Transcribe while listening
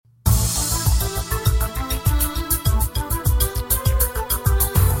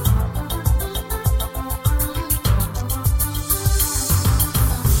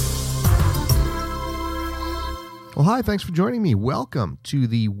hi, thanks for joining me. Welcome to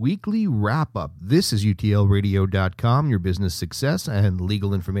the weekly wrap-up. This is utlradio.com, your business success and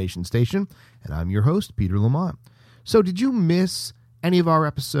legal information station, and I'm your host, Peter Lamont. So did you miss any of our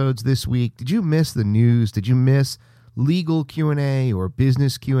episodes this week? Did you miss the news? Did you miss legal Q&A or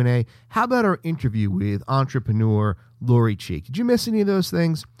business Q&A? How about our interview with entrepreneur Lori Cheek? Did you miss any of those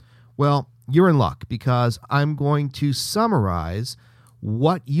things? Well, you're in luck because I'm going to summarize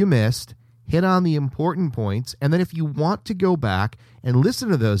what you missed, hit on the important points, and then if you want to go back and listen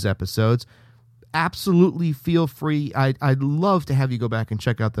to those episodes, absolutely feel free. I'd love to have you go back and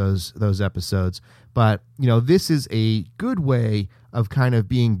check out those episodes. But, you know, this is a good way of kind of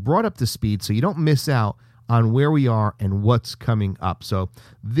being brought up to speed so you don't miss out on where we are and what's coming up. So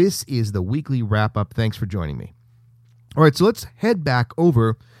this is the weekly wrap-up. Thanks for joining me. All right, so let's head back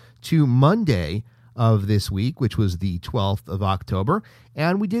over to Monday of this week, which was the 12th of October,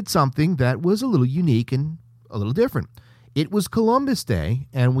 and we did something that was a little unique and a little different. It was Columbus Day,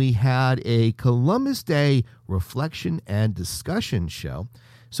 and we had a Columbus Day reflection and discussion show.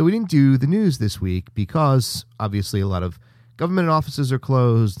 So we didn't do the news this week because obviously a lot of government offices are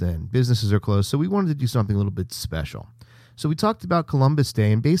closed and businesses are closed, so we wanted to do something a little bit special. So we talked about Columbus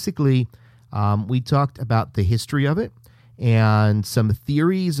Day, and basically we talked about the history of it and some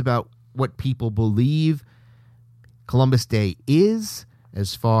theories about what people believe Columbus Day is,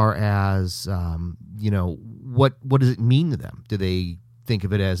 as far as, what does it mean to them? Do they think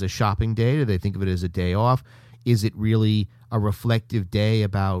of it as a shopping day? Do they think of it as a day off? Is it really a reflective day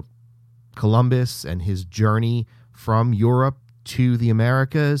about Columbus and his journey from Europe to the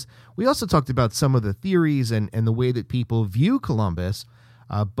Americas? We also talked about some of the theories and the way that people view Columbus,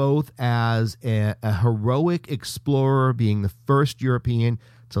 both as a heroic explorer, being the first European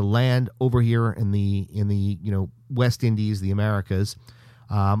to land over here in the West Indies, the Americas,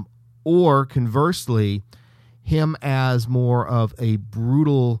 or conversely, him as more of a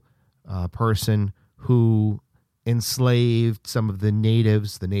brutal person who enslaved some of the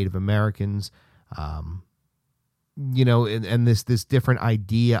natives, the Native Americans, and this different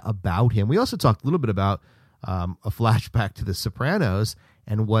idea about him. We also talked a little bit about a flashback to The Sopranos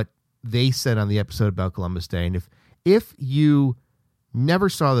and what they said on the episode about Columbus Day. And if you never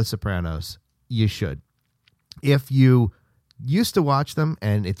saw The Sopranos, you should. If you used to watch them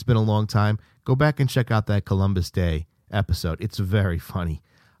and it's been a long time, go back and check out that Columbus Day episode. It's very funny.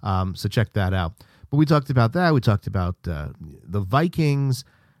 So check that out. But we talked about that. We talked about the Vikings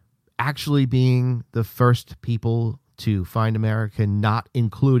actually being the first people to find America, not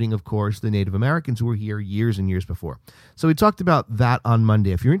including, of course, the Native Americans who were here years and years before. So we talked about that on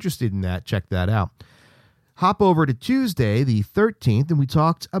Monday. If you're interested in that, check that out. Hop over to Tuesday, the 13th, and we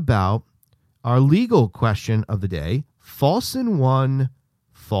talked about our legal question of the day, false in one,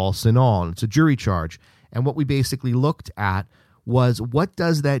 false in all. It's a jury charge. And what we basically looked at was, what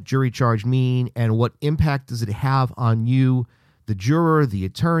does that jury charge mean and what impact does it have on you, the juror, the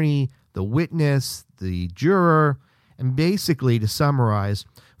attorney, the witness, the juror? And basically, to summarize,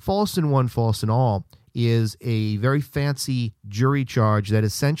 false in one, false in all is a very fancy jury charge that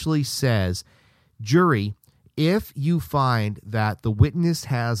essentially says, jury, if you find that the witness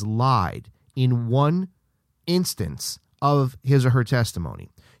has lied in one instance of his or her testimony,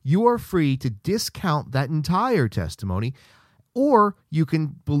 you are free to discount that entire testimony, or you can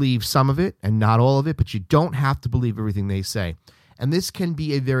believe some of it and not all of it, but you don't have to believe everything they say. And this can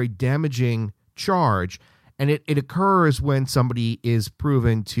be a very damaging charge, and it occurs when somebody is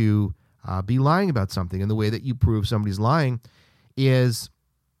proven to be lying about something. And the way that you prove somebody's lying is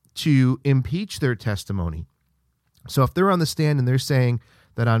to impeach their testimony. So if they're on the stand and they're saying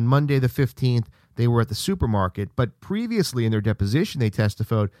that on Monday the 15th they were at the supermarket, but previously in their deposition they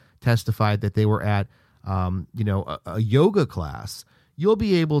testified that they were at a yoga class, you'll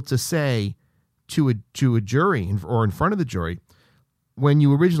be able to say to a jury or in front of the jury, when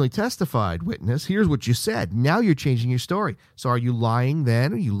you originally testified, witness, here's what you said. Now you're changing your story. So are you lying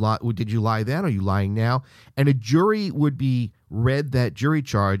then? Did you lie then? Are you lying now? And a jury would be read that jury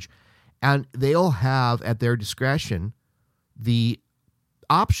charge, and they'll have at their discretion the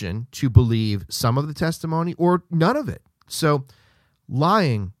option to believe some of the testimony or none of it. So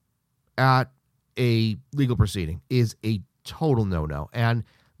lying at a legal proceeding is a total no-no. And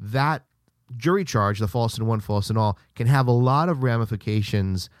that jury charge, the false in one, false in all, can have a lot of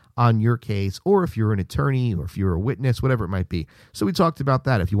ramifications on your case, or if you're an attorney or if you're a witness, whatever it might be. So we talked about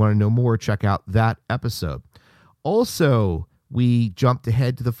that. If you want to know more, check out that episode. Also, we jumped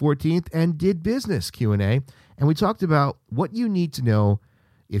ahead to the 14th and did business Q&A, and we talked about what you need to know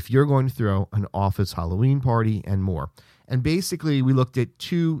if you're going to throw an office Halloween party and more. And basically, we looked at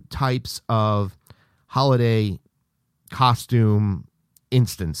two types of holiday costume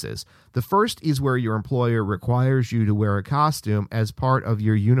instances. The first is where your employer requires you to wear a costume as part of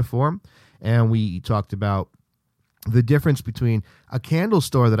your uniform. And we talked about the difference between a candle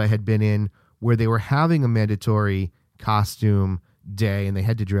store that I had been in where they were having a mandatory costume day and they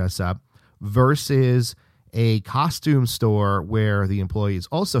had to dress up versus a costume store where the employees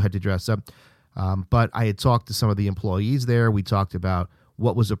also had to dress up. But I had talked to some of the employees there. We talked about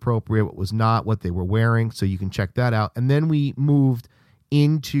what was appropriate, what was not, what they were wearing. So you can check that out. And then we moved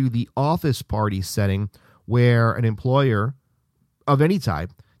into the office party setting where an employer of any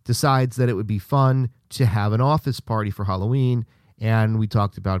type decides that it would be fun to have an office party for Halloween. And we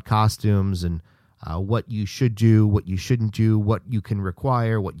talked about costumes and what you should do, what you shouldn't do, what you can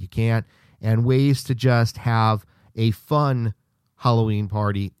require, what you can't, and ways to just have a fun Halloween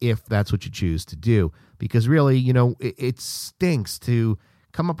party if that's what you choose to do. Because really, it stinks to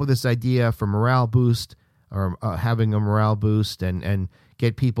come up with this idea for morale boost or having a morale boost and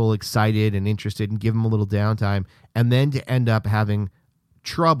get people excited and interested and give them a little downtime, and then to end up having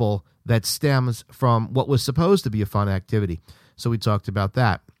trouble that stems from what was supposed to be a fun activity. So we talked about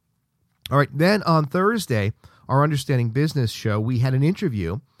that. All right, then on Thursday, our Understanding Business show, we had an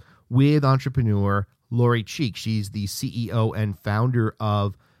interview with entrepreneur Lori Cheek. She's the CEO and founder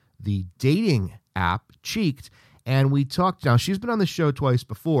of the dating app Cheeked. And we talked, now she's been on the show twice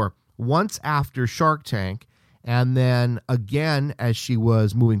before, once after Shark Tank, and then again as she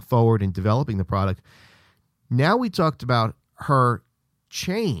was moving forward and developing the product. Now we talked about her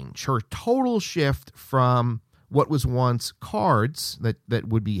change, her total shift from what was once cards that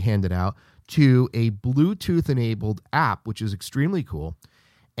would be handed out to a Bluetooth-enabled app, which is extremely cool.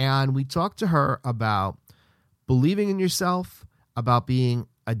 And we talked to her about believing in yourself, about being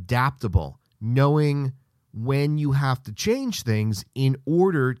adaptable, knowing when you have to change things in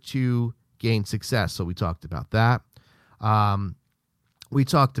order to gain success. So we talked about that. We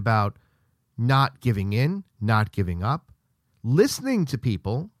talked about not giving in, not giving up, listening to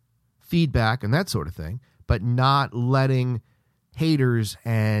people, feedback, and that sort of thing, but not letting haters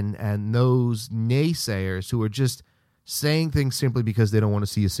and those naysayers who are just saying things simply because they don't want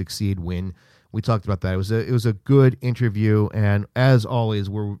to see you succeed win. We talked about that. It was a good interview, and as always,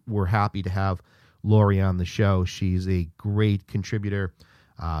 we're happy to have Lori on the show. She's a great contributor.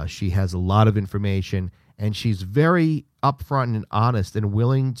 She has a lot of information, and she's very upfront and honest and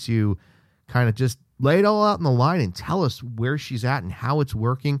willing to kind of just lay it all out on the line and tell us where she's at and how it's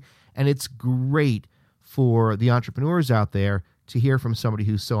working. And it's great for the entrepreneurs out there to hear from somebody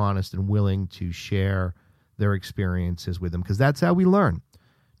who's so honest and willing to share their experiences with them, because that's how we learn.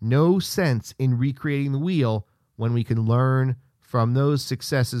 No sense in recreating the wheel when we can learn from those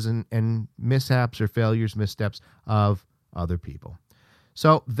successes and mishaps or failures, missteps of other people.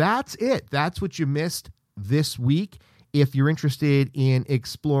 So that's it. That's what you missed this week. If you're interested in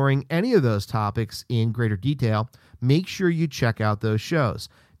exploring any of those topics in greater detail, make sure you check out those shows.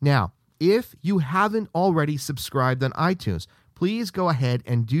 Now, if you haven't already subscribed on iTunes, please go ahead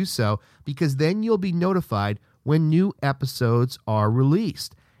and do so, because then you'll be notified when new episodes are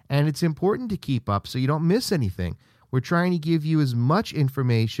released. And it's important to keep up so you don't miss anything. We're trying to give you as much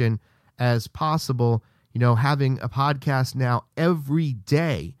information as possible, having a podcast now every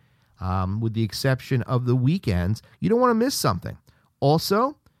day, with the exception of the weekends. You don't want to miss something.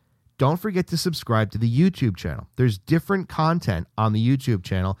 Also, don't forget to subscribe to the YouTube channel. There's different content on the YouTube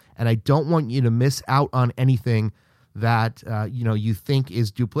channel, and I don't want you to miss out on anything that you think is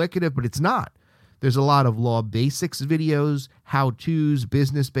duplicative, but it's not. There's a lot of law basics videos, how-tos,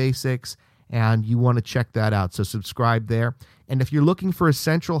 business basics, and you want to check that out. So subscribe there. And if you're looking for a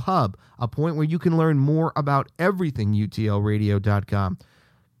central hub, a point where you can learn more about everything utlradio.com,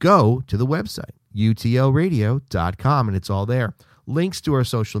 go to the website, utlradio.com, and it's all there. Links to our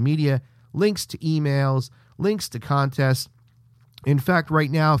social media, links to emails, links to contests. In fact, right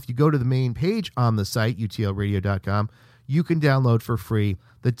now, if you go to the main page on the site, utlradio.com, you can download for free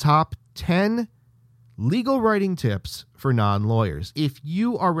the top 10 legal writing tips for non-lawyers. If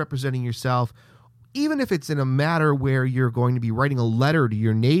you are representing yourself, even if it's in a matter where you're going to be writing a letter to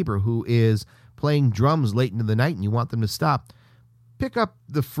your neighbor who is playing drums late into the night and you want them to stop, pick up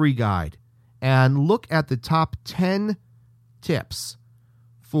the free guide and look at the top 10 tips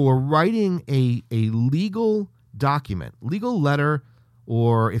for writing a legal document, legal letter,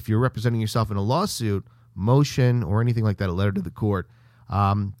 or if you're representing yourself in a lawsuit, motion, or anything like that, a letter to the court.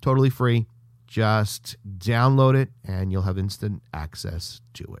 Totally free. Just download it and you'll have instant access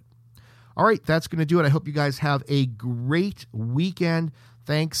to it. All right, that's going to do it. I hope you guys have a great weekend.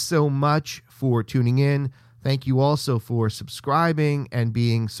 Thanks so much for tuning in. Thank you also for subscribing and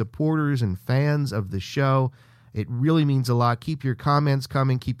being supporters and fans of the show. It really means a lot. Keep your comments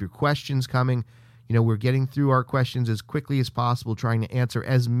coming. Keep your questions coming. You know, we're getting through our questions as quickly as possible, trying to answer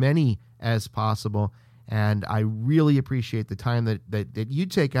as many as possible. And I really appreciate the time that you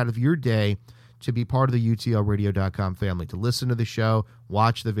take out of your day to be part of the UTLradio.com family, to listen to the show,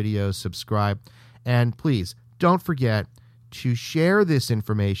 watch the videos, subscribe. And please, don't forget to share this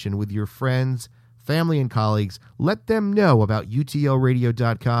information with your friends, family, and colleagues. Let them know about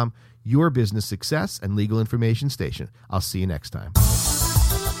UTLradio.com, your business success and legal information station. I'll see you next time.